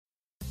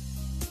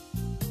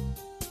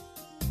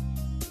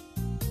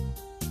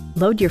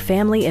Load your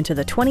family into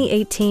the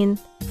 2018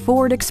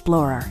 Ford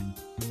Explorer.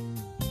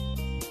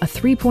 A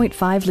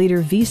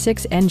 3.5-liter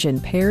V6 engine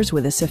pairs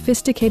with a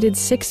sophisticated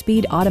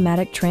 6-speed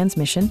automatic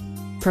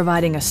transmission,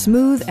 providing a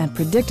smooth and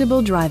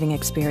predictable driving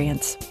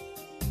experience.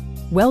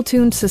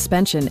 Well-tuned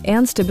suspension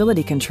and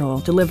stability control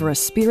deliver a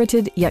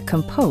spirited yet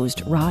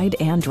composed ride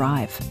and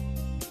drive.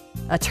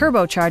 A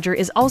turbocharger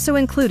is also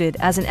included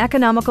as an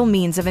economical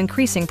means of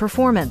increasing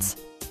performance.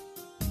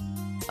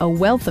 A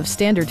wealth of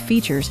standard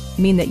features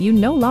mean that you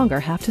no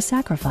longer have to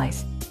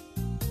sacrifice,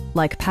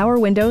 like power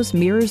windows,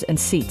 mirrors, and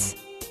seats,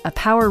 a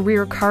power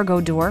rear cargo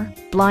door,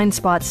 blind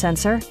spot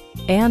sensor,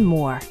 and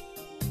more.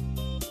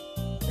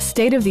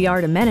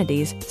 State-of-the-art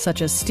amenities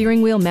such as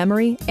steering wheel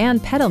memory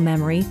and pedal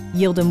memory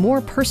yield a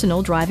more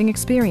personal driving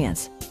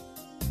experience.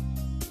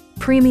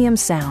 Premium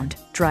sound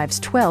drives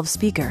 12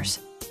 speakers,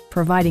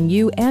 providing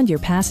you and your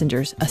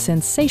passengers a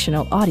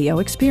sensational audio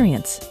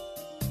experience.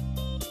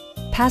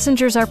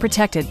 Passengers are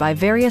protected by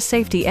various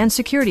safety and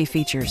security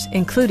features,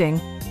 including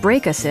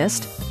brake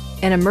assist,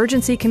 an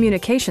emergency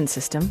communication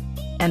system,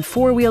 and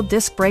 4-wheel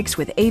disc brakes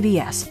with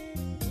ABS.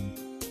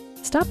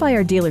 Stop by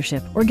our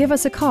dealership or give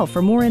us a call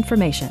for more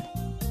information.